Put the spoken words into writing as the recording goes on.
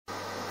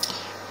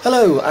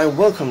Hello and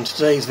welcome to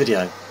today's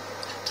video.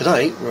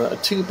 Today we're at a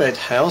two-bed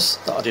house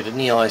that I did an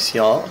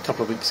EICR a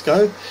couple of weeks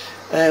ago,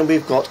 and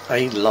we've got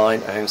a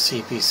line and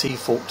CPC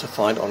fault to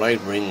find on a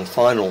ring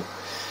final.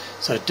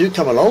 So do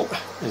come along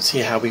and see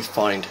how we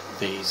find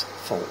these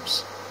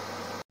faults.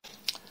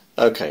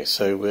 Okay,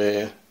 so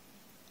we're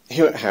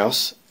here at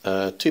house,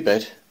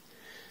 two-bed,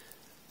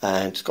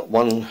 and it's got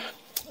one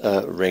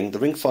ring. The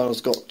ring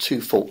final's got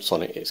two faults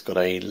on it. It's got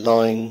a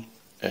line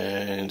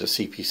and a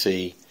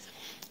CPC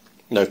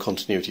no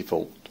continuity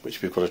fault,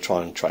 which we've got to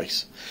try and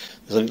trace.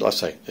 There's only, like I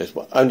say, there's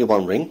only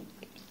one ring.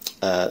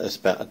 There's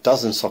about a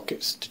dozen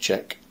sockets to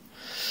check.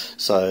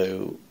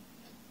 So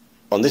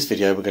on this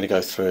video we're going to go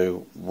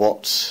through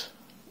what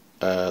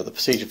the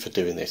procedure for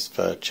doing this,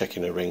 for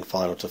checking a ring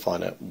final to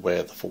find out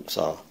where the faults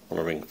are on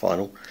a ring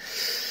final.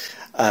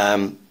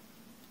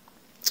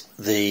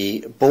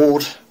 The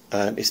board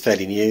is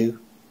fairly new.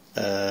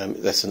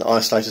 There's an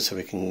isolator, so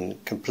we can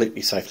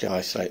completely safely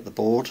isolate the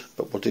board,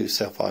 but we'll do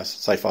safe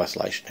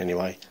isolation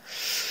anyway.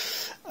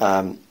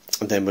 And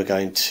then we're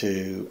going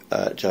to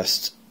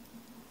just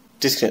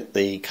disconnect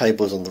the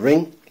cables on the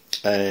ring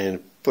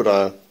and put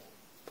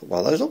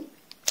one of those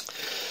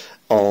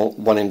on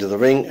one end of the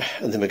ring,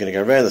 and then we're going to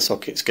go around the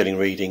sockets getting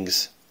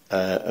readings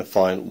and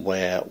find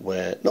where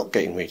we're not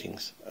getting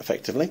readings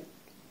effectively.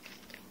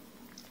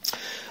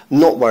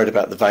 Not worried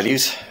about the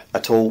values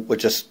at all. I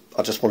just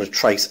want to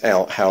trace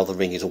out how the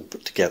ring is all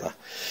put together.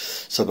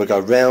 So we'll go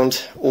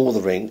round all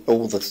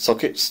the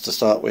sockets to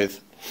start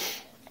with,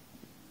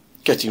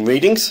 getting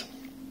readings,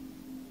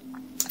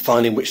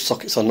 finding which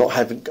sockets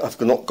I've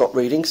not got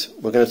readings.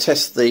 We're going to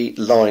test the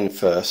line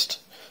first.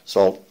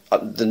 So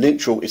the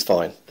neutral is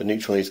fine. The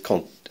neutral has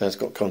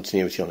got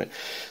continuity on it.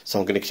 So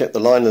I'm going to connect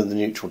the line and the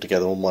neutral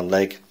together on one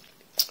leg,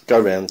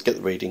 go around, get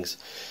the readings.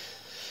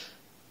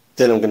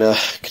 Then I'm going to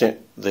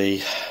connect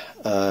the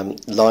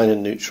line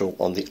and neutral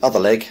on the other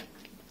leg,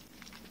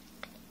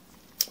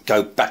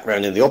 go back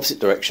round in the opposite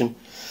direction,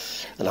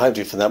 and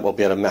hopefully from that we'll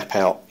be able to map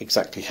out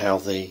exactly how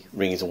the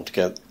ring is all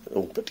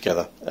put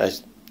together.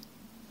 As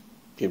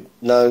you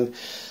know, the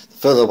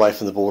further away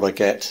from the board I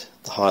get,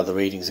 the higher the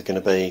readings are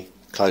going to be.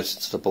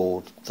 Closer to the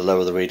board, the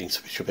lower the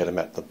readings, we should be able to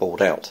map the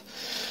board out.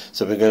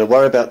 So we're going to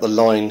worry about the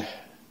line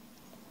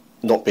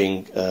not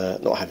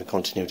having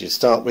continuity to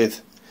start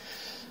with,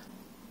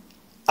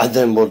 and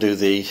then we'll do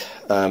the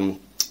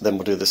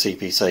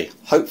CPC.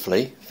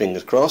 Hopefully,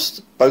 fingers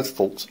crossed, both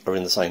faults are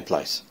in the same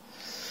place,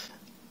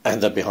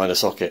 and they're behind a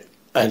socket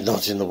and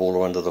not in the wall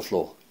or under the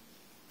floor.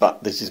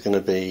 But this is going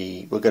to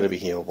be, we're going to be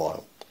here a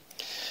while.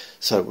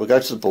 So we'll go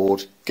to the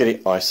board, get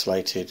it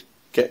isolated,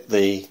 get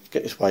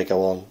this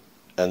Wago on,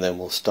 and then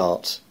we'll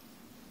start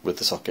with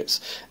the sockets.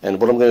 And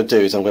what I'm going to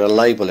do is I'm going to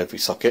label every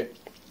socket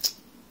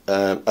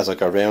as I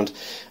go around,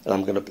 and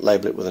I'm going to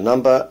label it with a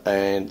number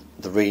and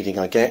the reading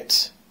I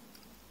get,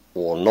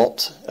 or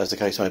not, as the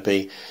case may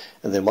be.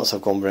 And then once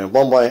I've gone around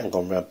one way and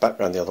gone back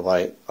around the other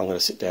way, I'm going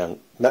to sit down,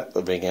 map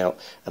the ring out,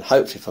 and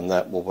hopefully from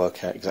that we'll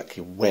work out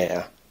exactly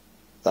where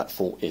that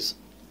fault is.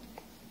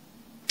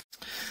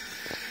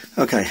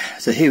 Okay,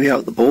 so here we are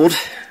at the board.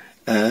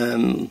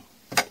 There's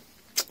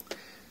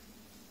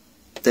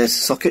the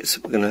sockets.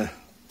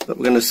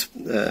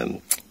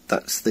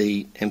 That's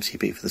the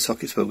MCB for the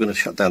sockets, but we're going to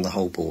shut down the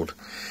whole board,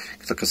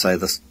 because like I say,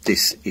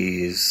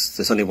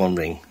 there's only one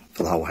ring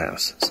for the whole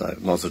house, so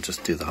might as well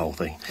just do the whole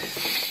thing.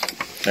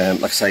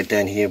 Like I say,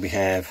 down here we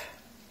have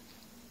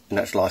an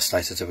actual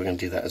isolator, so we're going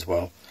to do that as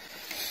well.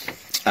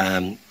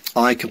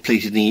 I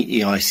completed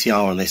the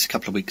EICR on this a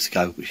couple of weeks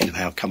ago, which is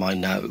how come I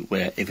know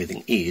where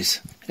everything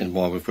is and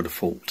why we've got a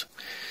fault.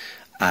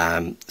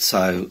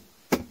 So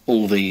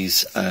all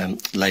these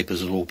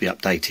labels will all be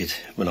updated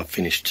when I've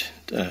finished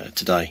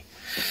today.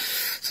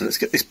 So let's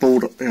get this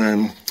board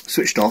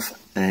switched off,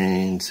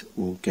 and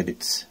we'll get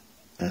its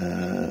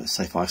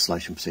safe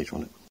isolation procedure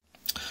on it.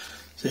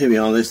 So here we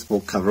are, there's the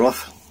board cover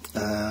off.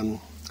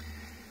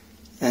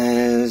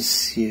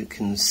 As you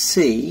can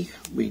see,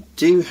 we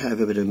do have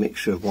a bit of a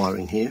mixture of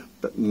wiring here,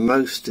 but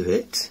most of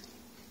it,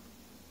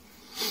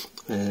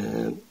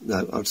 no,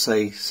 I'd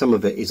say some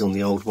of it is on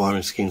the old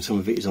wiring scheme, some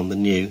of it is on the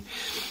new.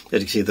 As you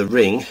can see, the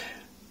ring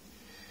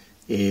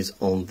is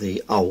on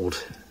the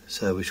old,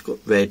 so we've got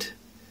red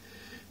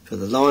for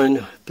the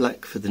line,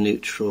 black for the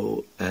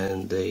neutral,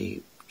 and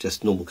the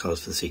just normal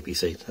colours for the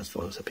CPC. That's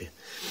fine, it's up here.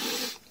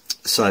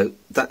 So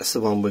that's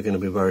the one we're going to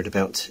be worried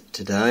about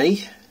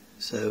today.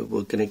 So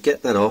we're going to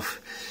get that off,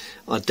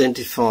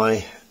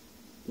 identify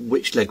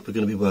which leg we're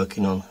going to be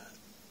working on,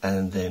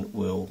 and then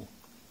we'll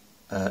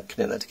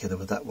connect that together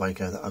with that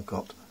Wago that I've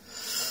got.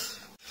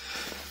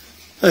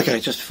 Okay,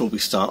 just before we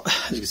start,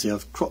 as you can see,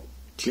 I've crop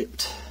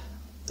clipped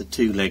the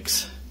two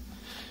legs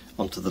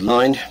onto the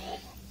line,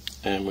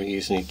 and we're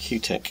using a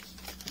Q-Tech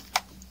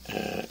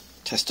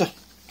tester.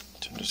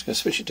 So I'm just going to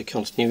switch it to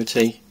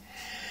continuity,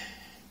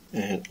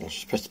 and I'll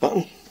just press the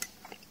button,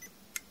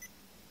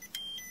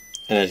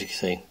 and as you can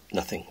see,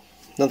 nothing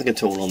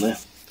at all on there.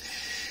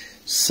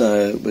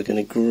 So we're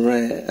going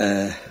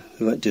to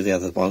we won't do the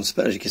other ones,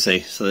 but as you can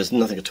see, so there's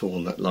nothing at all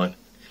on that line,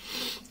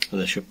 and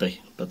there should be,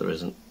 but there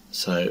isn't.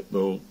 So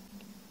we'll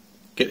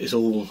get this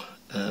all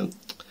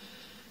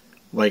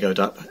wagoed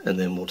up and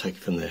then we'll take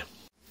it from there.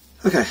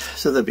 Okay,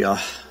 so there we are,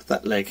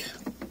 that leg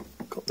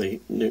got the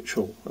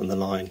neutral and the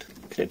line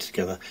connected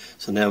together,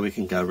 so now we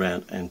can go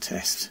around and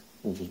test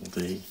all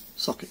the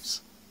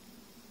sockets.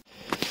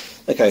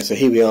 Okay, so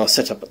here we are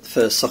set up at the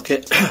first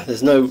socket.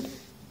 There's no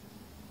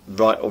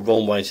right or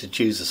wrong way to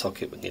choose a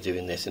socket when you're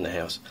doing this in the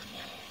house.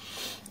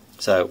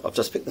 So I've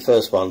just picked the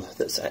first one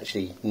that's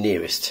actually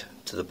nearest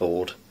to the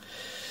board.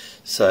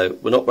 So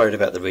we're not worried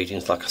about the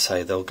readings, like I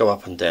say, they'll go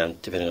up and down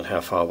depending on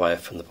how far away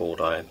from the board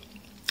I am.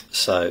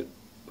 So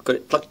we've got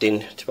it plugged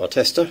in to our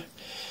tester.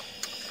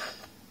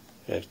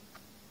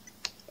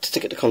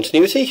 Stick it to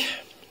continuity.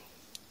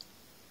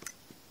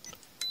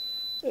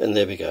 And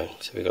there we go.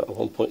 So we've got a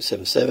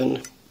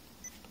 1.77,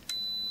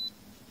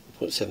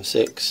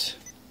 1.76.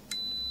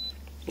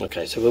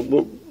 Okay, so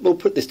we'll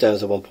put this down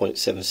as a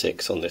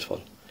 1.76 on this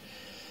one.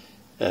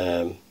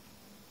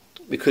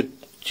 We could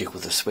jiggle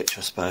the switch,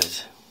 I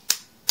suppose.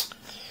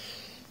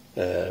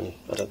 I don't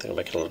think it'll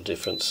make a lot of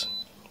difference.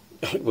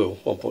 It will,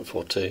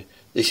 1.42.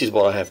 This is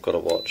what I have got to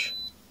watch.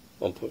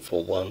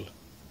 1.41,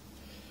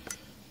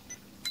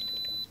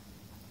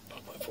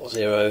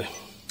 1.40,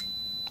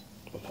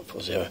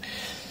 1.40.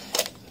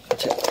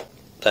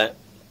 That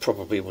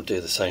probably will do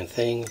the same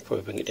thing.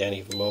 Probably bring it down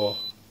even more.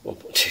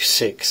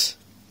 1.26.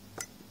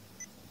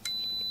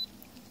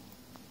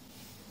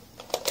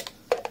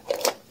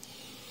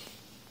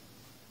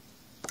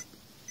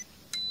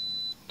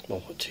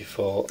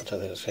 1.24, I don't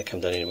think it's going to come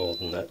down any more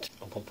than that.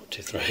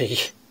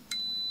 1.23,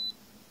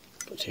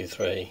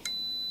 1.23,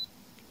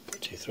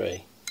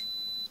 1.23.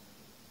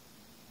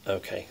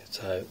 Okay,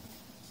 so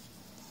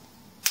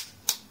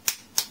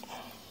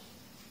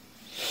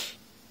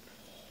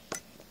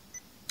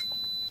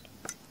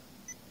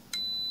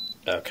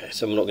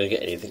we're not going to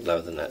get anything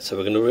lower than that. So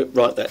we're going to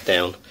write that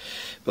down.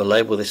 We'll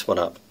label this one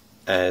up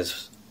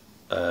as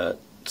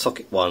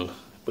socket 1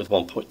 with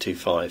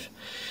 1.25,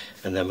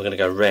 and then we're going to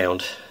go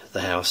round the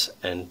house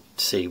and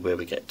see where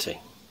we get to.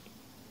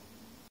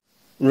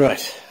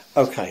 Right,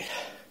 okay,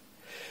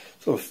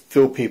 sort of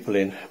fill people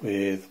in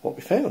with what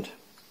we found.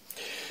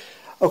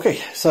 Okay,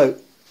 so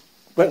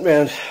went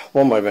round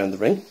one way around the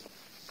ring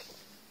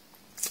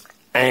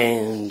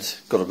and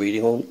got a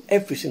reading on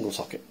every single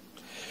socket.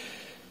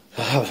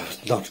 That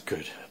was not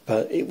good,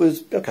 but it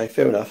was okay,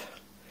 fair enough.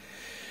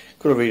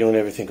 Got a reading on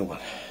every single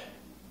one.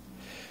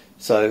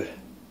 So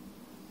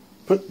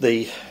put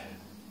the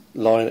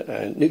line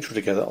and neutral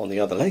together on the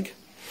other leg,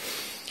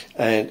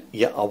 and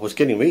yeah, I was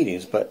getting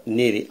readings but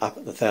nearly up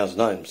at the 1000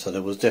 ohms, so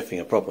there was definitely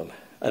a problem,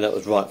 and that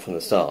was right from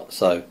the start.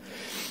 So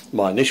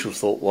my initial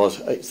thought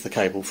was it's the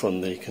cable from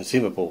the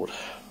consumer board.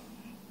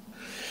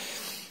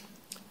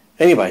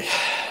 Anyway,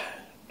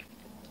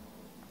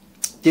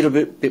 did a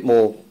bit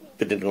more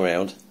fiddling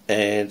around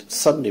and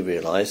suddenly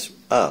realised,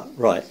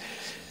 right,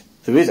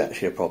 there is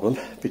actually a problem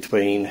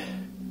between,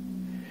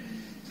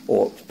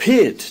 or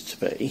appeared to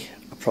be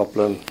a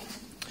problem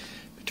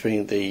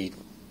between the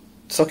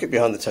socket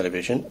behind the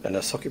television and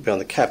a socket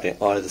behind the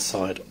cabinet either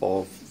side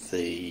of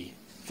the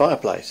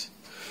fireplace.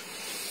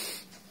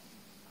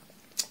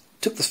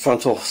 Took the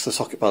front off the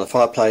socket by the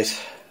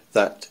fireplace,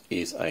 that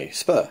is a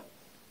spur.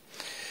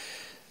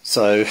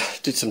 So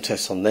did some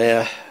tests on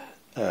there,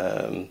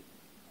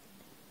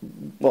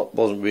 what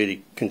wasn't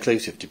really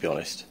conclusive, to be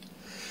honest.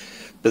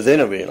 But then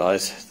I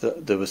realised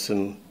that there was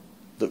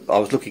that I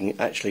was looking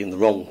actually in the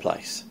wrong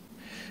place,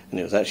 and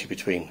it was actually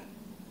between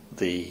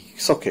the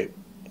socket.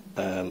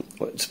 Well,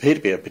 it appeared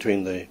to be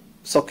between the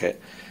socket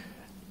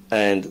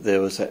and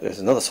there's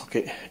another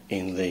socket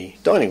in the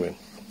dining room.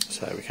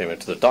 So we came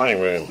into the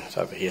dining room. It's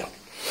over here.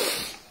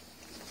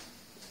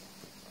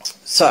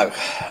 So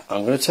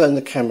I'm going to turn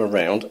the camera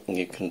around and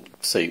you can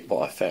see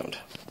what I found.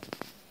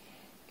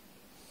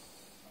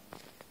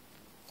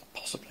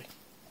 Possibly.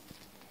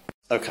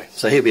 Okay,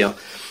 so here we are.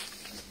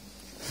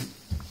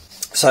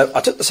 So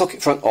I took the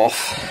socket front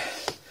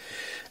off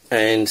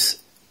and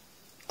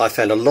I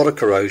found a lot of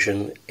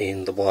corrosion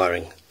in the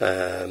wiring,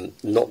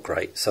 not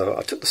great. So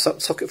I took the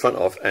socket front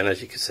off, and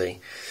as you can see,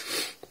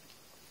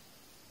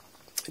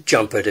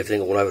 jumpered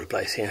everything all over the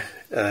place here.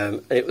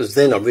 It was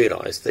then I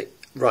realised that,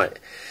 right,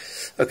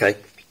 okay,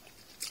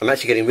 I'm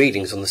actually getting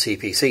readings on the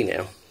CPC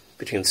now,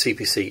 between the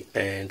CPC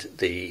and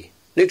the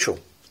neutral.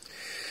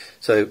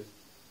 So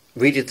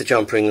redid the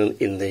jumpering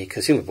in the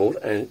consumer board,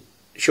 and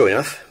sure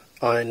enough,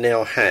 I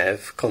now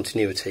have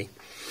continuity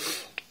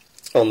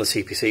on the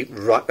CPC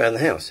right around the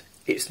house.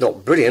 It's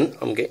not brilliant,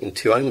 I'm getting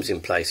 2 ohms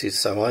in places,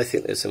 so I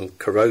think there's some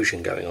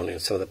corrosion going on in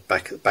some of the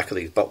back of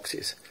these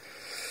boxes.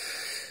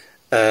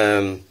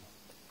 So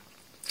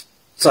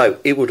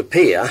it would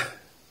appear,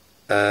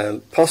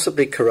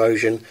 possibly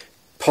corrosion,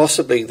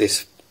 possibly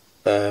this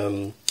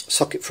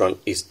socket front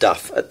is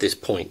duff at this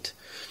point.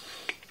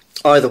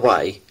 Either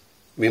way,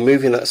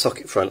 removing that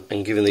socket front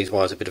and giving these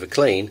wires a bit of a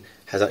clean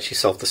has actually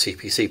solved the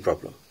CPC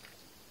problem.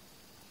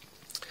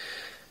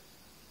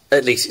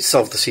 At least it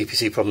solved the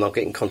CPC problem. I'm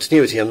getting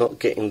continuity, I'm not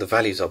getting the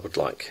values I would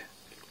like.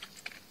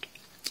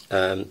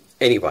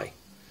 Anyway,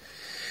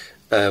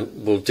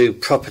 will do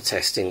proper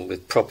testing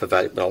with proper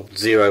value. I'll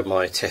zero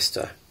my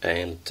tester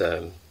and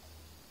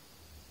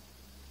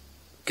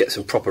get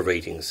some proper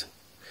readings.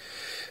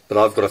 But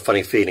I've got a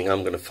funny feeling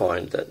I'm going to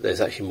find that there's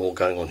actually more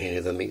going on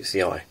here than meets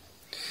the eye.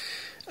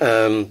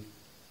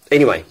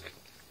 Anyway,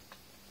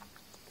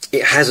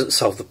 it hasn't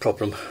solved the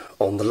problem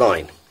on the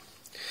line.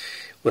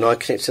 When I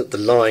connect up the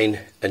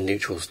line and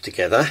neutrals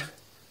together,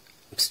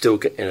 I'm still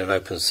getting an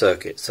open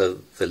circuit.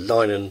 So the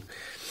line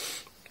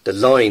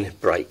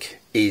break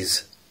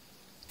is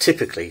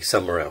typically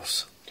somewhere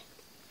else.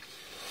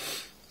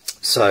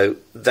 So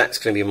that's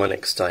going to be my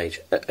next stage.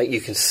 You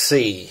can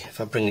see,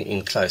 if I bring it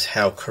in close,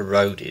 how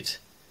corroded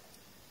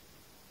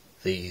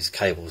these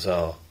cables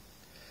are.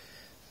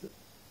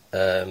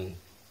 I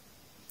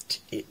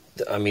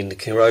mean, the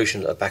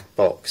corrosion at the back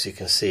box, you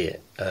can see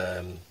it.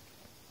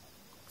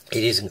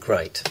 It isn't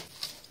great.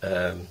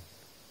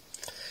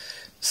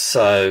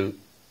 So,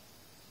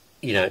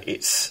 you know,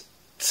 it's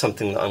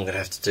something that I'm going to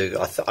have to do.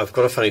 I've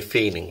got a funny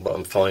feeling what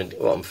I'm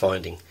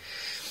finding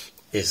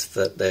is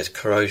that there's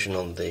corrosion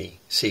on the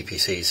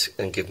CPCs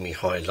and give me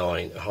high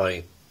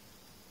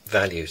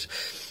values.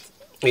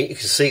 You can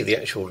see the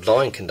actual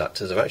line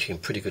conductors are actually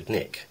in pretty good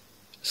nick.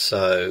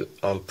 So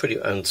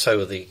and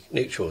so are the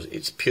neutrals.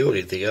 It's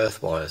purely the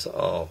earth wires that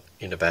are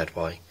in a bad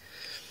way.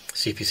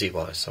 CPC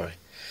wires, sorry.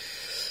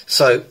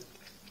 So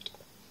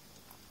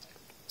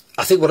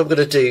I think what I'm going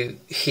to do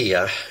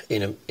here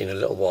in a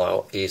little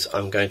while is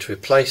I'm going to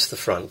replace the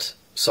front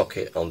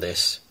socket on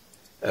this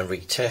and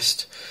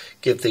retest,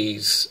 give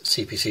these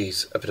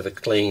CPCs a bit of a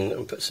clean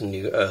and put some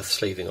new earth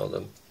sleeving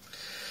on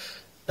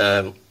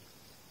them.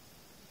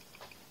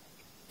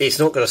 It's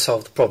not going to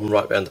solve the problem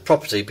right around the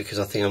property, because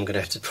I think I'm going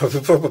to have to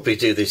probably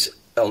do this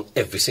on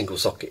every single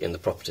socket in the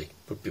property,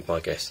 would be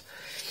my guess.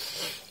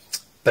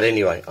 But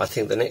anyway, I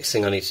think the next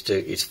thing I need to do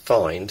is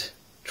try and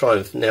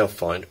now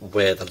find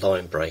where the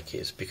line break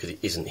is, because it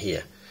isn't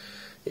here,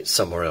 it's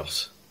somewhere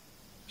else.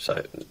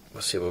 So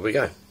we'll see where we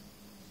go.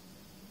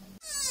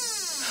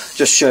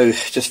 Just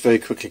very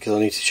quickly, because I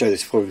need to show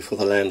this probably for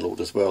the landlord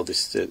as well,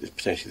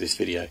 potentially this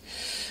video.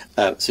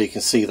 So you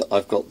can see that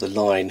I've got the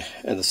line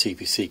and the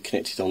CPC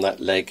connected on that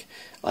leg.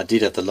 I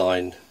did have the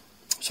line,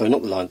 sorry,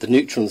 not the line, the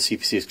neutral and the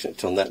CPC is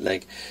connected on that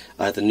leg.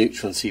 I had the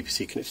neutral and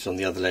CPC connected on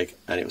the other leg,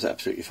 and it was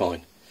absolutely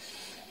fine.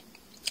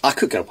 I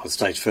could go one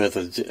stage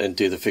further and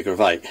do the figure of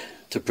 8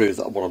 to prove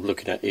that what I'm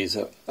looking at is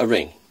a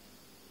ring.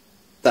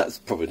 That's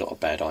probably not a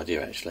bad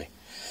idea, actually.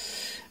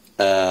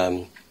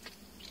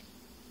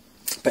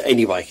 But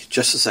anyway,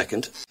 just a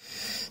second.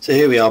 So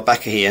here we are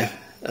back here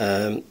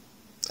at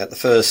the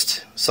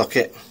first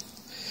socket.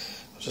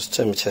 I'll just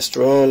turn my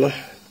tester on.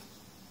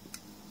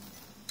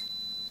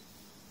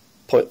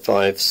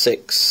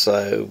 0.56,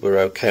 so we're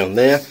okay on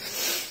there.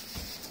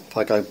 If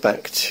I go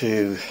back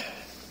to,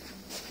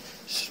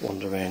 just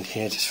wander around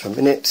here just for a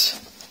minute.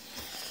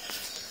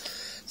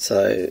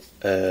 So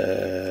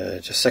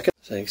just a second.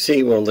 So you can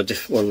see we're on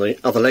the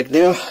other leg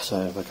now.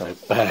 So we'll go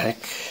back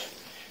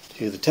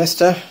to the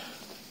tester.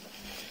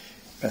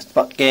 Press the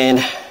button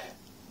again,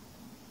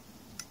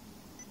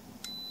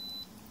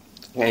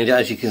 and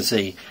as you can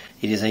see,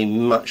 it is a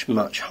much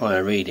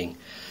higher reading.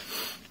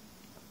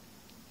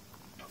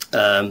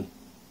 But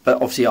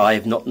obviously I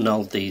have not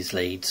nulled these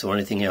leads or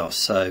anything else,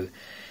 so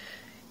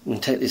you can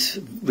take this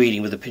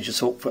reading with a pinch of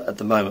salt at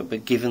the moment,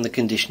 but given the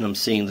condition I'm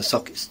seeing the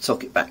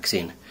socket backs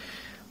in,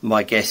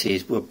 my guess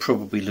is we're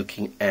probably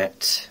looking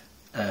at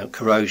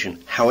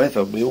corrosion.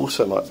 However, we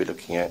also might be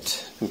looking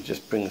at, let me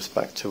just bring us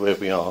back to where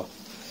we are.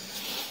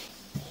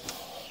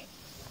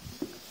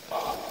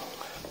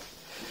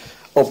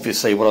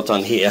 Obviously what I've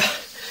done here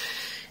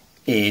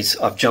is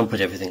I've jumpered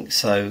everything,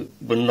 so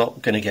we're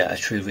not going to get a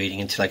true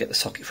reading until I get the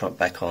socket front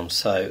back on.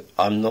 So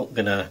I'm not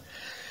going to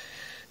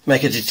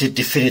make a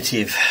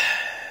definitive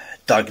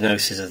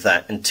diagnosis of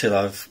that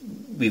until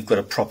we've got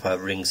a proper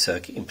ring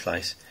circuit in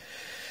place.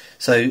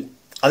 So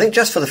I think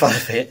just for the fun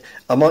of it,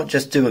 I might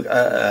just do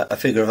a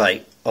figure of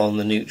 8 on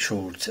the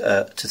neutral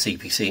to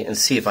CPC and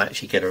see if I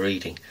actually get a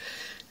reading.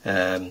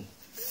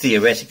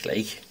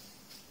 Theoretically,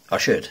 I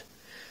should.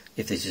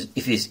 If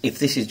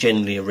this is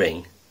genuinely a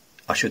ring,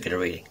 I should get a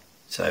reading.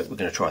 So we're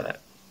going to try that.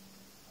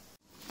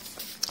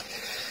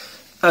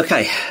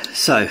 Okay,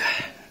 so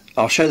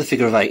I'll show the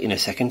figure of 8 in a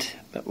second,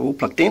 but we're all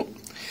plugged in.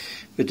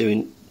 We're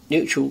doing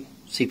neutral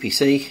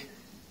CPC,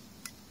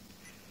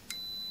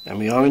 and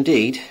we are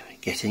indeed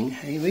getting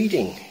a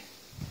reading.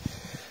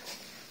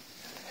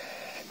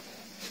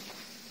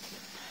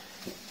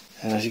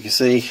 And as you can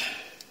see,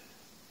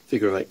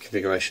 figure of 8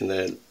 configuration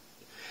there,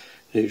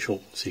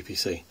 neutral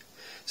CPC.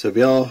 So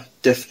we are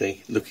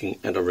definitely looking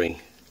at a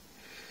ring.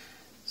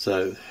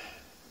 So,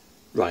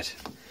 right.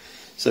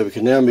 So we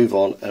can now move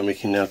on, and we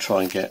can now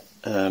try and get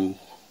find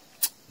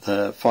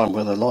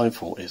where the line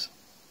fault is.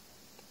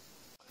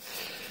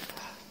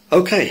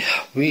 Okay,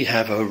 we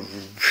have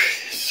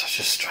such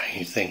a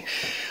strange thing.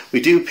 We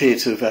do appear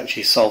to have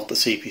actually solved the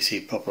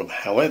CPC problem.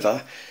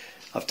 However,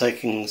 I've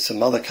taken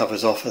some other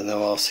covers off, and there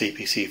are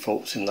CPC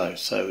faults in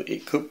those. So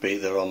it could be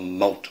there are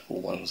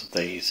multiple ones of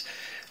these.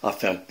 I've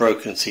found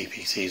broken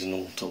CPCs and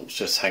all sorts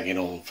just hanging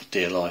on for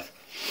dear life.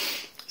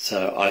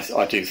 So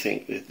I do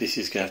think that this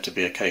is going to have to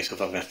be a case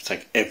of I'm going to have to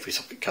take every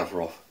socket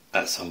cover off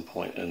at some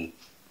point, and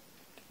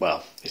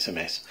well, it's a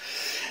mess.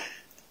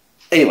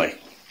 Anyway,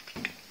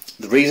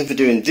 the reason for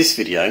doing this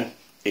video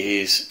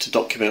is to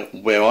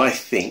document where I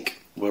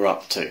think we're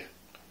up to.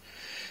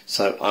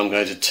 So I'm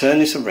going to turn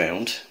this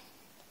around,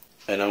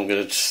 and I'm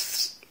going to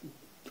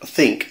I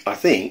think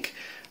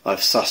I've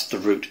sussed the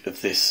root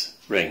of this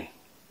ring.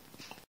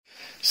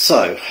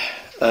 So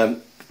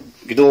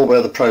ignore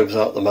where the probes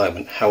are at the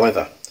moment.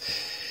 However,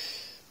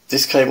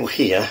 this cable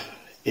here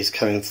is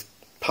coming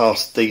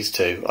past these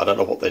two. I don't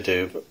know what they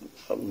do, but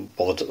I'm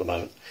bothered at the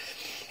moment.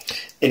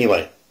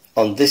 Anyway,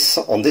 on this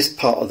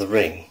part of the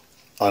ring,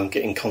 I'm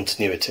getting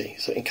continuity.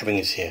 So incoming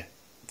is here.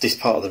 This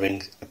part of the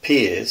ring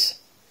appears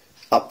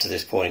up to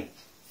this point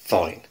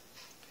fine.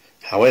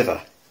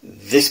 However,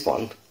 this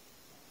one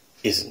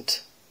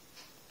isn't.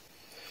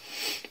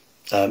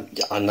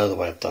 I know the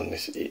way I've done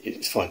this.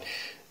 It's fine.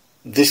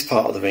 This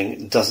part of the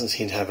ring doesn't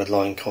seem to have a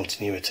line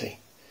continuity.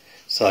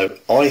 So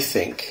I'm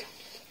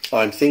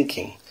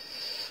thinking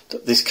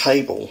that this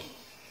cable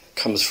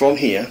comes from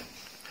here,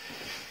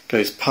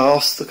 goes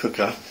past the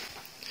cooker,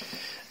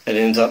 and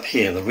ends up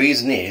here. And the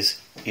reason is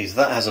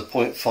that has a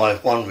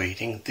 0.51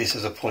 reading, this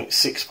has a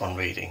 0.61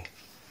 reading.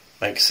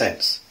 Makes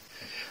sense.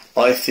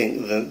 I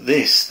think that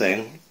this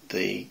then,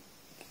 the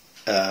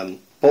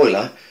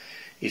boiler,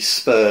 is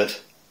spurred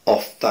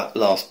off that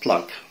last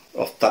plug,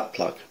 off that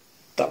plug,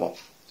 that one.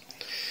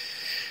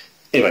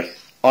 Anyway,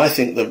 I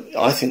think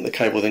the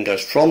cable then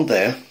goes from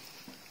there,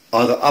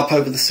 either up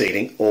over the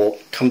ceiling or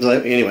comes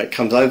over. Anyway, it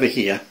comes over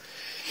here,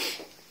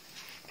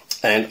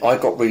 and I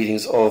got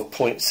readings of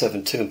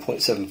 0.72 and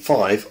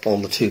 0.75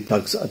 on the two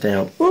plugs that are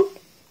down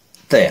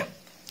there.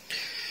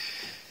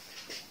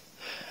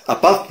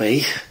 Above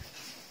me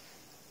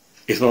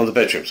is one of the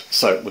bedrooms,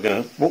 so we're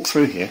going to walk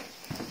through here.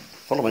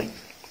 Follow me.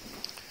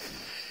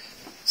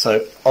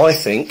 So I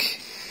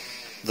think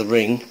the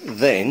ring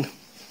then,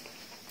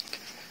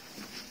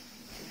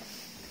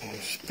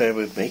 just bear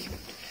with me,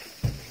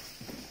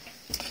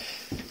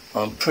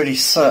 I'm pretty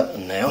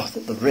certain now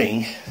that the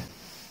ring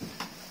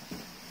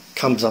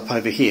comes up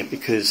over here,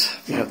 because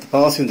we have the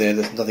bathroom there,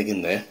 there's nothing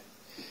in there,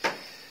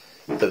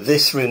 but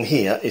this room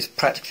here is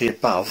practically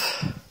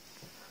above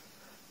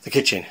the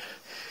kitchen,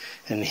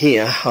 and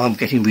here I'm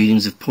getting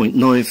readings of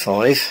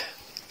 0.95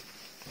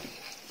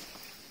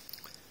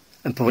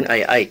 and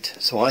 0.88.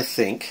 So I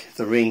think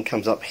the ring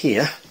comes up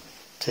here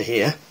to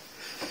here.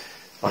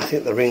 I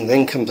think the ring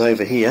then comes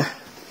over here.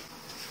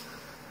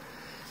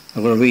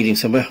 I've got a reading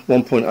somewhere,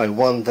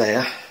 1.01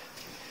 there.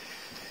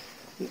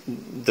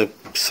 The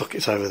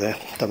socket's over there,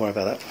 don't worry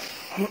about that.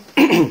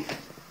 And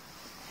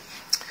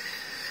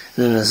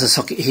then there's a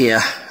socket here,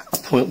 a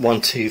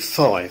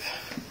 0.125.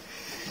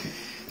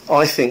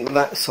 I think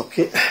that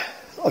socket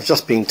I've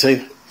just been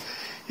to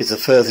is the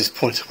furthest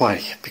point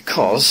away,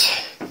 because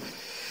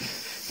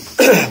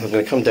we're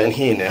going to come down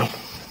here now,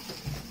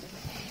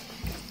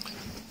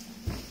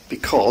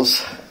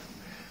 because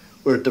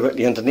we're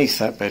directly underneath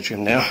that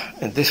bedroom now,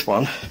 and this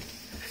one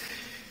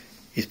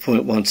is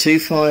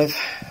 0.125.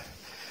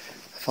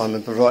 If I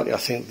remember rightly, I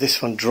think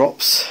this one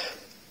drops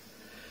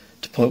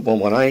to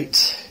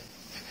 0.118.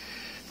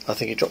 I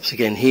think it drops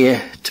again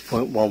here to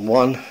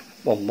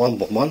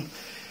 0.11.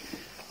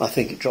 I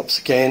think it drops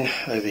again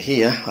over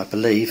here, I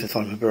believe, if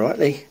I remember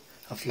rightly.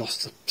 I've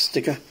lost the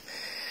sticker.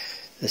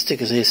 The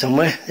sticker's here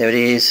somewhere. There it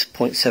is,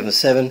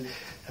 0.77.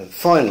 And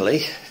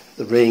finally,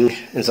 the ring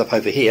ends up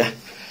over here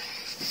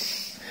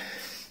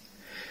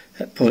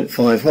at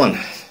 0.51.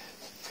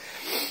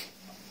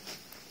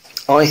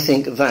 I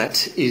think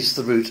that is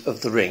the root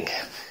of the ring.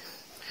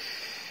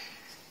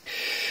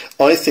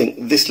 I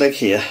think this leg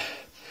here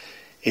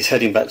is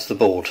heading back to the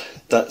board.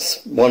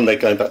 That's one leg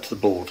going back to the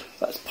board.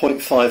 That's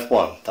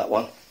 0.51, that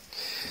one.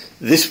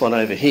 This one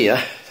over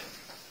here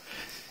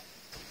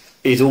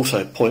is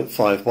also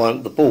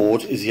 0.51. The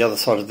board is the other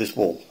side of this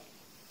wall.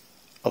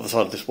 Other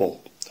side of this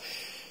wall.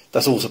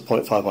 That's also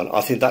 0.51.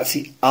 I think that's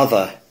the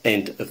other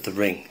end of the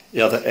ring.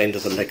 The other end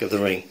of the leg of the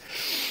ring.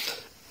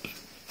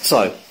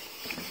 So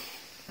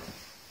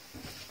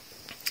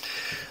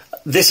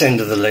this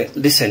end of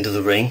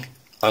the ring,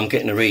 I'm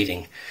getting a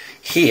reading.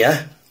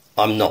 Here,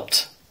 I'm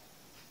not.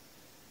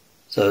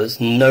 So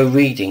there's no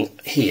reading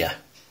here.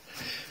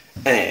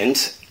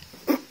 And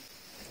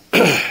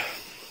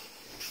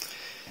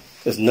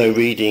there's no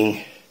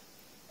reading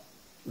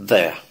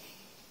there.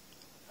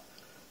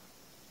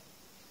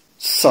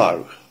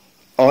 So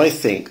I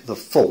think the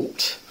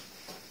fault,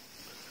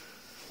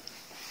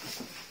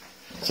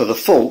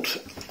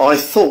 I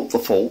thought the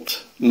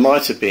fault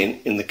might have been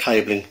in the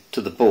cabling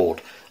to the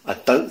board. I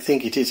don't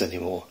think it is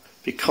anymore,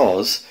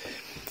 because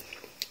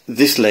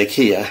this leg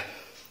here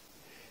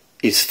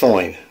is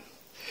fine.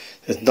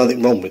 There's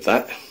nothing wrong with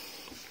that.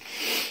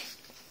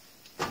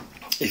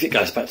 If it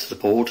goes back to the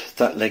board,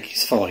 that leg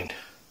is fine.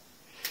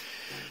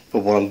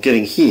 But what I'm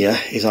getting here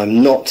is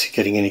I'm not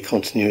getting any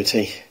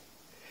continuity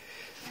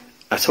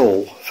at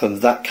all from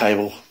that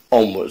cable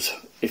onwards.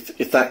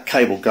 if that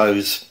cable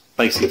goes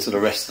basically to the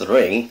rest of the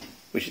ring,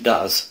 which it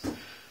does,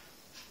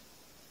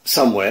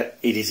 somewhere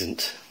it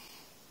isn't.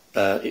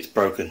 It's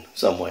broken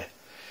somewhere,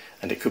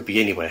 and it could be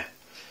anywhere.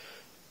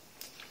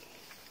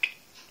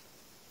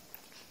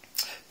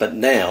 But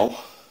now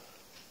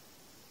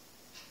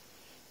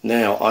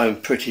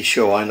I'm pretty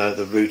sure I know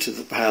the route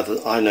of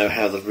I know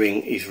how the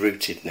ring is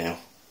routed now.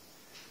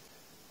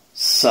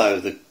 So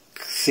the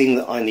thing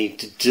that I need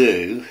to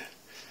do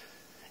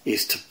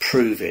is to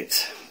prove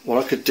it.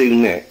 What I could do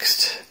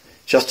next,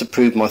 just to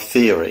prove my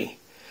theory,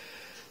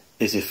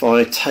 is if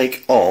I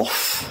take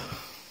off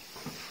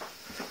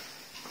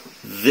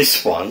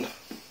this one,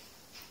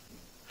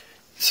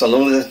 so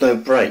long as there's no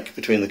break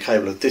between the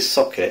cable of this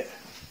socket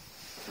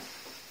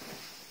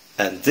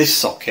and this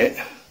socket,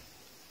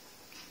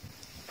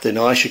 then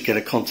I should get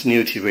a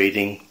continuity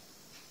reading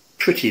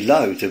pretty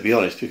low, to be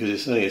honest, because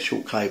it's only a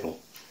short cable.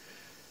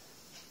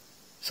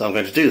 So I'm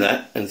going to do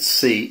that and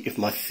see if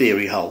my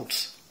theory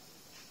holds.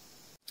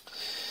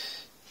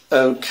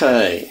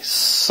 Okay,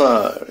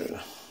 so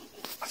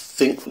I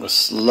think we're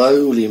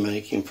slowly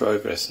making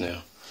progress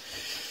now.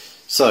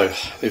 So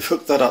we've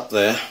hooked that up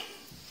there.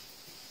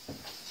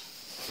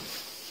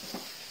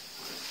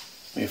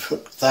 We've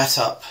hooked that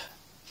up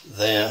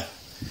there,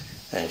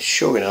 and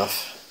sure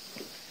enough,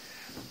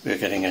 we're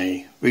getting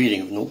a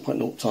reading of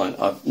 0.09.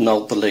 I've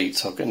nulled the lead,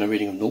 so I'm getting a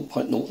reading of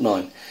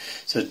 0.09.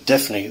 So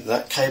definitely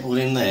that cable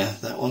in there,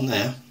 that one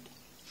there,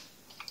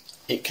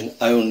 it can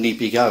only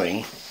be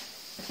going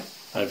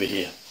over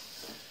here.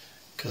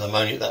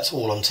 Because that's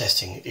all I'm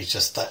testing, is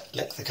just that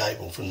length of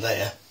cable from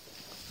there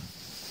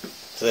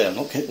to there. I'm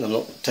not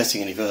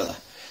testing any further.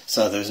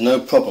 So there's no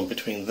problem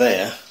between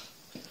there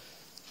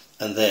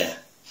and there.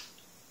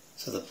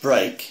 So the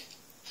break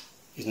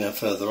is now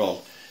further on.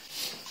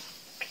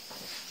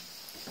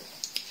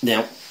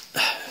 Now,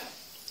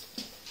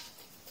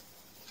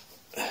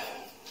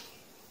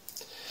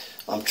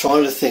 I'm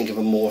trying to think of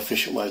a more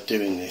efficient way of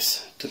doing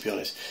this, to be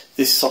honest.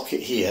 This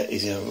socket here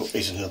is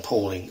in an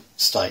appalling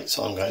state,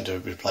 so I'm going to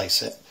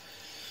replace it.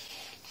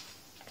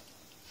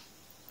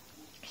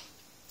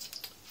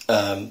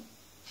 Now,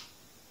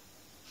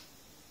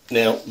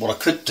 what I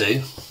could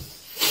do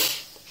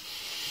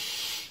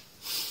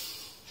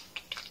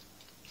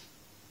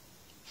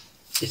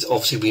is,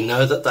 obviously we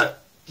know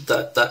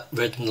that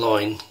red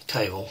line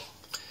cable,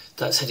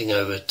 that's heading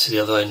over to the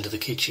other end of the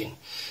kitchen,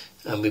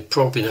 and we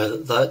probably know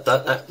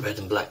that red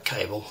and black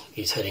cable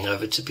is heading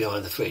over to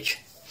behind the fridge.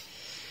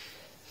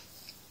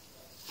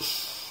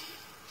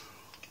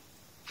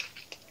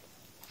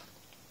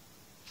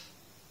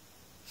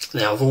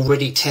 Now, I've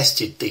already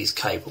tested these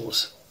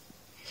cables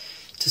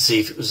to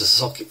see if it was a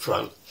socket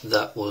front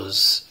that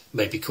was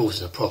maybe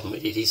causing a problem.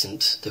 It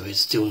isn't. There is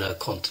still no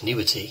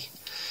continuity.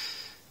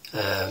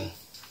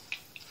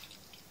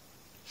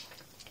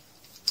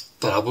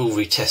 But I will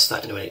retest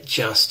that in a minute,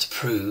 just to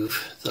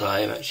prove that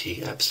I am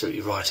actually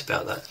absolutely right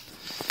about that.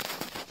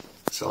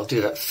 So I'll do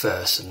that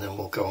first, and then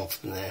we'll go on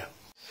from there.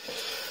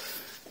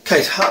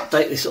 Okay, to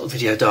update this little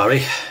video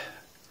diary,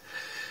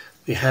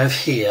 we have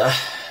here,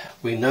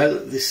 we know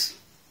that this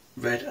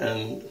red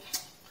and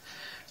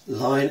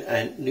line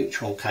and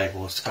neutral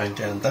cable is going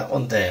down that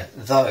one there.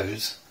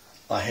 Those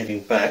are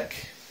heading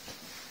back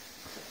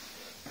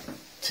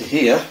to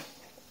here,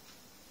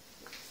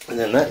 and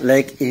then that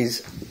leg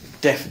is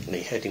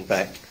definitely heading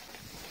back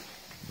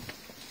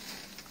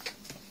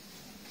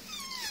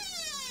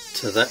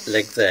to that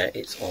leg there.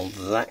 It's on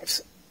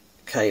that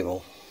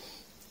cable,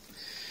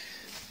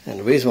 and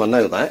the reason I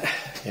know that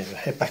is we'll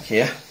head back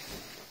here,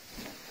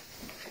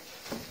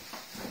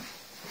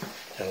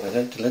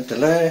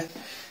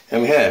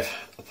 and we have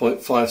a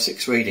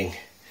 0.56 reading,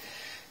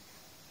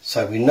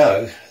 so we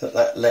know that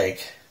that leg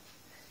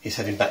is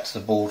heading back to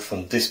the board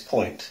from this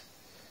point.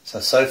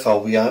 So far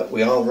we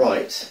are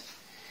right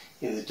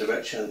in the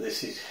direction that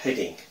this is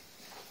heading.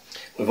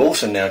 We've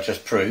also now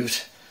just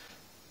proved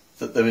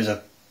that there is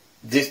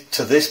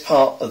to this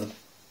part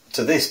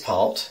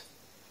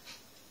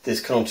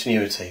there's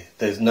continuity.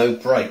 There's no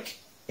break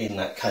in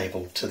that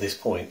cable to this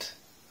point.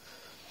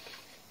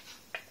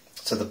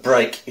 So the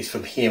break is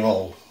from here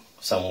on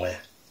somewhere.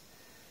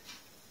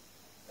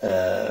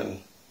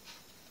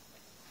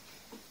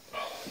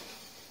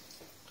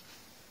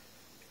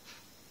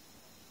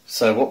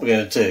 So what we're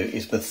going to do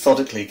is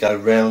methodically go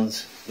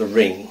round the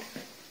ring,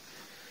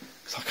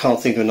 because I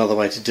can't think of another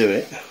way to do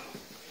it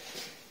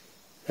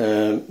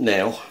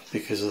now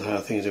because of how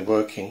things are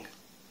working.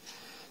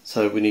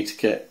 So we need to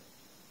get,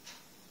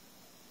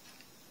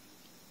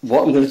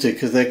 what I'm going to do,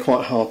 because they're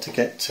quite hard to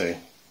get to,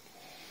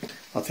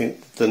 I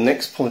think the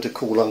next point of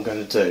call I'm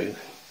going to do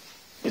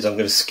is I'm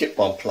going to skip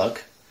one plug,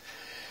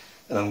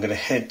 and I'm going to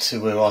head to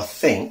where I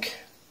think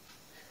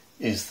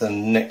is the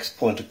next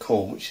point of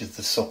call, which is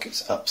the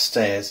sockets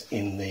upstairs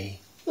in the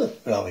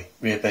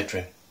rear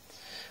bedroom.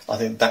 I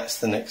think that's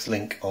the next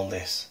link on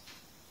this.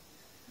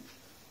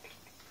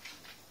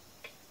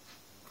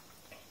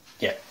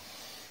 Yeah.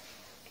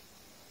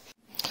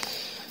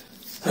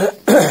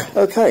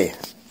 Okay,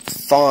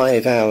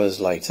 5 hours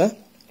later,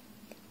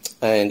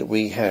 and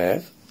we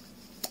have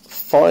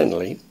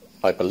finally,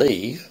 I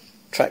believe,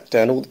 tracked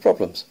down all the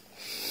problems.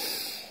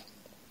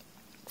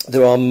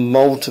 There are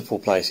multiple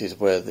places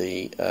where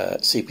the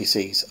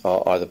CPCs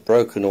are either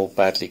broken or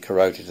badly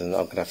corroded, and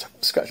I'm going to have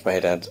to scratch my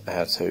head out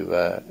how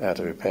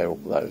to repair all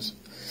those.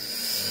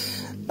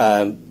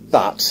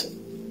 But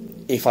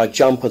if I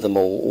jumper them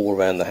all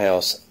around the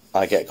house,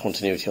 I get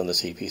continuity on the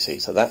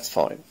CPC, so that's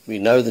fine. We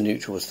know the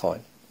neutral was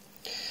fine.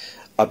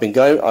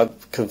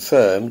 I've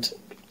confirmed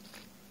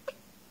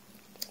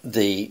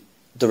the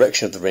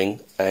direction of the ring,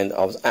 and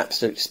I was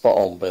absolutely spot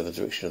on where the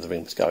direction of the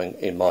ring was going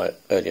in my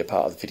earlier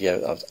part of the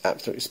video. I was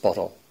absolutely spot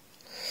on.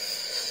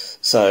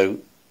 So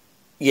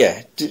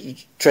yeah,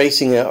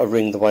 tracing out a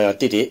ring the way I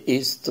did it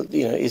is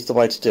the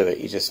way to do it.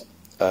 You just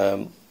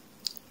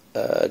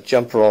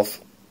jumper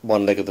off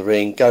one leg of the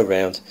ring, go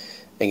round,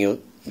 and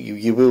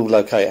you will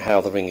locate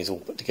how the ring is all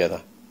put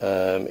together.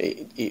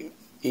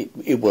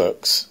 It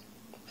works.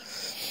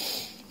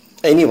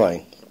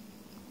 Anyway,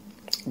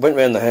 went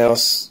round the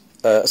house.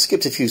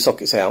 Skipped a few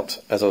sockets out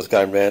as I was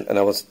going round, and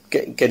I was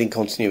getting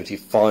continuity.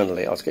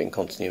 Finally, I was getting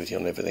continuity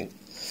on everything.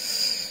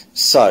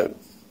 So,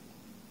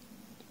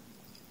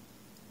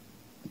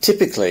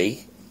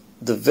 typically,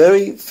 the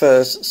very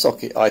first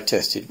socket I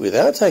tested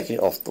without taking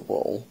it off the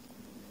wall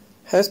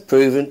has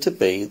proven to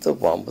be the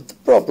one with the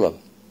problem.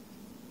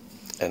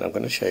 And I'm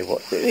going to show you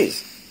what it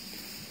is.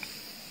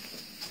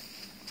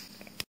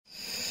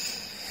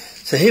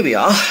 So here we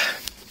are.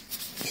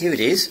 Here it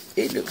is.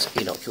 It looks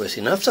innocuous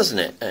enough, doesn't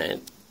it?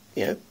 And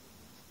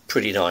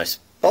pretty nice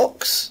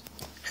box.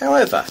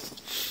 However,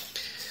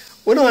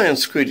 when I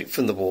unscrewed it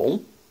from the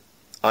wall,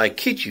 I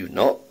kid you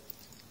not,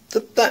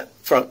 that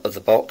front of the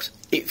box,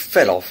 it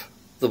fell off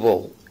the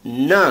wall.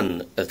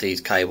 None of these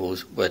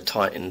cables were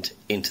tightened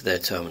into their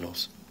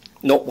terminals.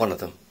 Not one of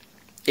them.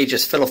 It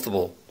just fell off the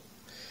wall.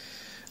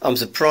 I'm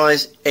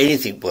surprised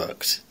anything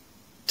worked,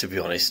 to be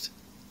honest.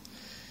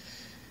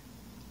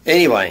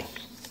 Anyway,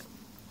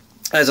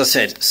 as I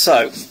said,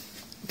 so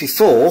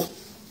before,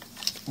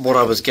 what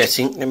I was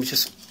getting, let me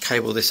just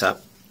cable this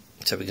up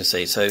so we can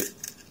see. So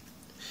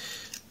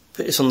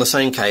put this on the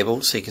same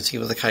cable so you can see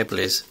where the cable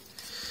is.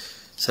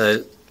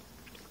 So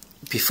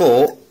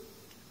before,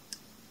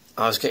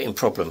 I was getting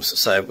problems.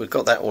 So we've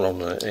got that all on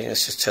there.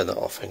 Let's just turn that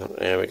off. Hang on.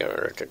 There we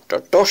go.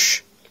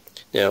 Dosh.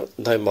 Now,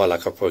 don't mind,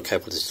 like, I've probably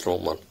cabled this to the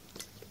wrong one.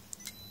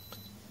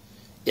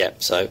 Yeah,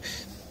 so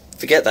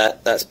forget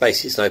that. That's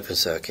basically it's an open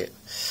circuit.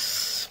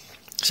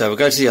 So we'll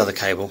go to the other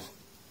cable,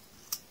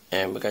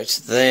 and we'll go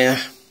to there.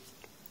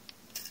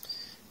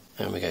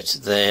 And we go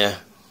to there.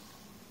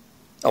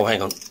 Oh,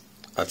 hang on,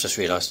 I've just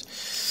realised.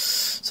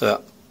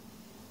 So,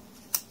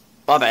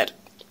 my bad.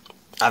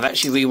 I've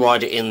actually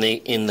rewired it in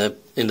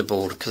the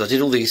board because I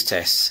did all these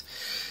tests.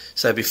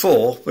 So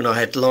before, when I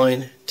had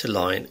line to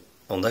line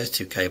on those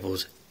two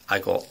cables, I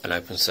got an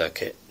open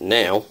circuit.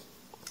 Now,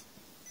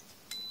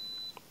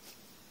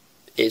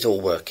 it's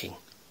all working.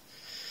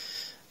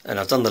 And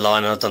I've done the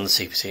line and I've done the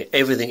CPC.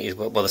 Everything is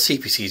well. The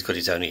CPC's got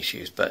its own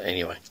issues, but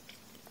anyway.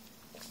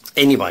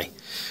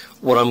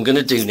 What I'm going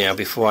to do now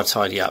before I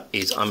tidy up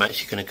is I'm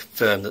actually going to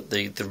confirm that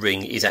the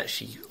ring is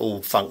actually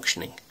all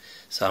functioning.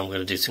 So I'm going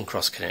to do some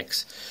cross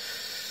connects.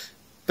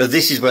 But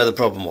this is where the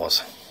problem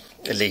was.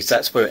 At least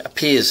that's where it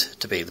appears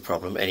to be the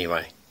problem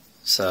anyway.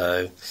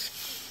 So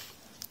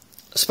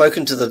I've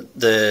spoken to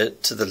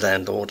the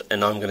landlord,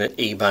 and I'm going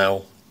to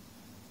email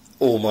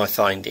all my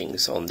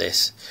findings on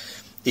this.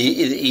 I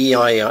did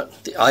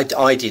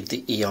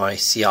the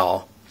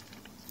EICR.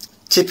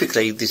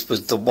 Typically this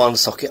was the one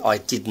socket I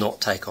did not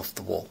take off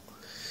the wall.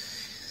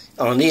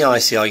 On an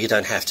EICR you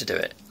don't have to do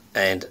it,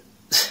 and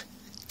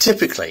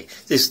typically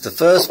this is the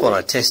first one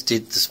I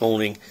tested this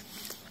morning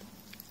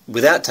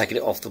without taking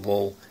it off the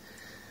wall.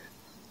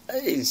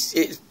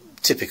 It's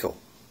typical,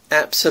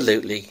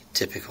 absolutely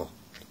typical.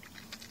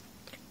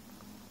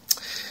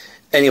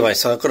 Anyway,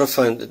 so I've got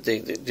to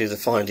do the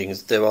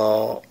findings. There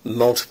are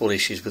multiple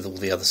issues with all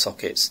the other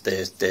sockets.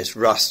 There's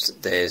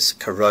rust, there's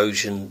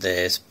corrosion,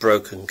 there's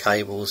broken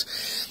cables.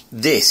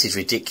 This is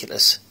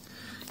ridiculous.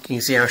 Can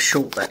you see how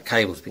short that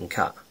cable's been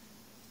cut?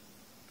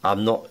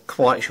 I'm not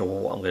quite sure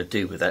what I'm going to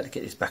do with that to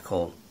get this back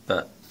on,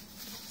 but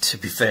to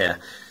be fair,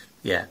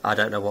 yeah, I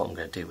don't know what I'm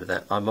going to do with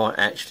that. I might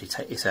actually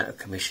take this out of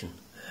commission.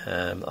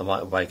 I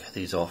might wake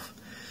these off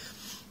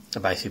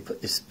and basically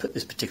put this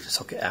particular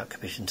socket out of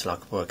commission until I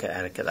can work out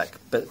how to get that,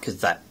 but because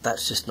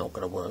that's just not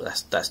going to work.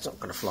 That's not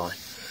going to fly.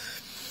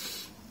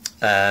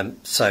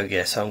 So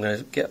yeah, so I'm going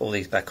to get all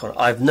these back on.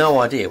 I have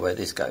no idea where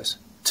this goes,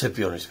 to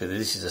be honest with you.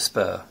 This is a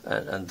spur,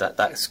 and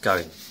that's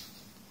going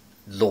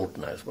Lord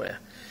knows where.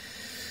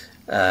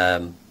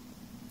 I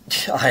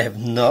have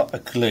not a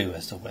clue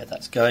as to where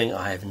that's going.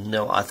 I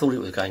thought it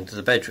was going to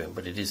the bedroom,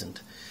 but it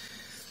isn't.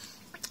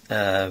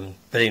 But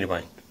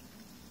anyway,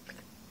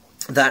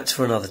 that's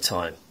for another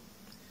time.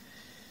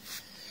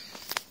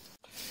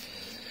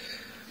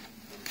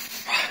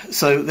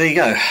 So there you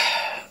go.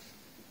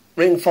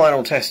 Ring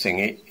final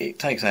testing. It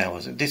takes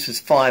hours. This is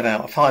 5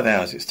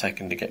 hours it's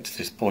taken to get to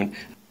this point.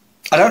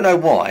 I don't know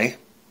why.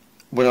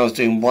 when I was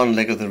doing one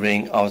leg of the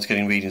ring, I was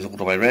getting readings all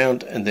the way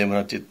around, and then when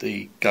I did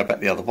the go back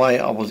the other way,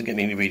 I wasn't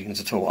getting any readings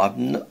at all.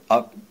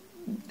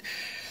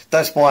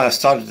 That's why I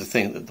started to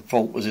think that the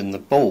fault was in the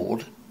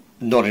board,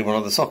 not in one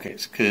of the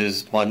sockets,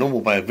 because my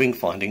normal way of ring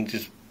finding,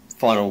 just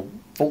final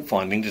fault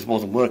finding, just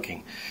wasn't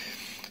working.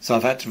 So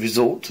I've had to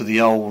resort to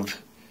the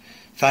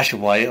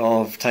old-fashioned way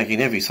of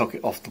taking every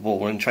socket off the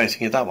wall and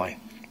tracing it that way.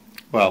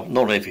 Well,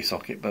 not every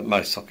socket, but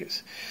most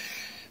sockets.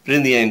 But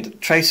in the end,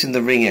 tracing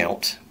the ring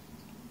out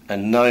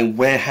and knowing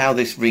how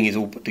this ring is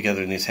all put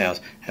together in this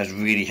house has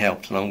really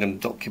helped, and I'm going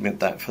to document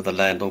that for the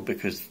landlord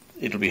because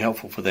it'll be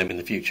helpful for them in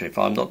the future. If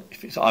I'm not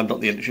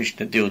the electrician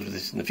that deals with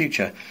this in the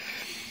future,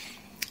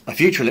 a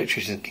future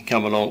electrician can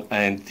come along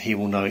and he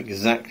will know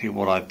exactly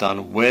what I've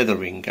done, where the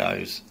ring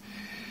goes.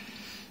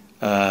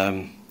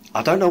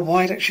 I don't know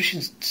why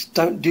electricians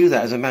don't do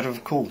that as a matter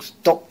of course.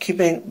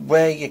 Document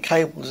where your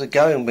cables are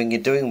going when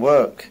you're doing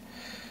work.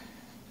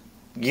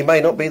 You may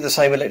not be the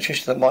same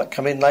electrician that might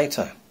come in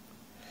later.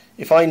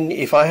 If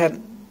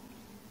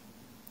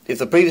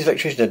the previous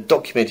electrician had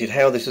documented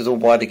how this is all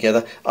wired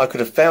together, I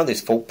could have found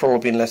this fault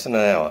probably in less than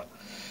an hour.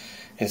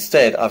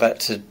 Instead, I've had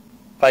to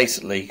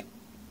basically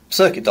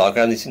circuit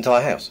diagram this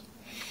entire house.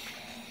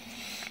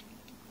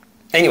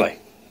 Anyway,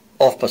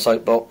 off my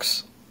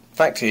soapbox.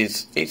 Fact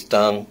is, it's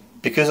done.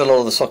 Because a lot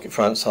of the socket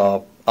fronts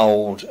are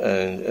old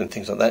and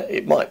things like that,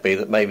 it might be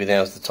that maybe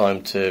now's the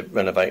time to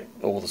renovate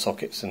all the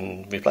sockets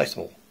and replace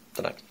them all.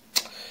 Don't know.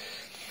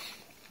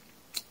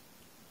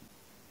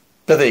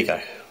 But there you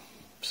go.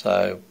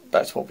 So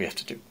that's what we have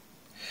to do.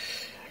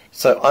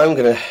 So I'm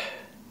going to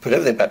put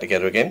everything back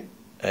together again,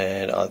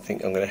 and I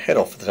think I'm going to head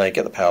off for today,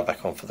 get the power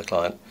back on for the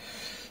client,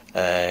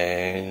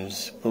 and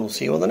we'll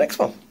see you on the next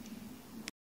one.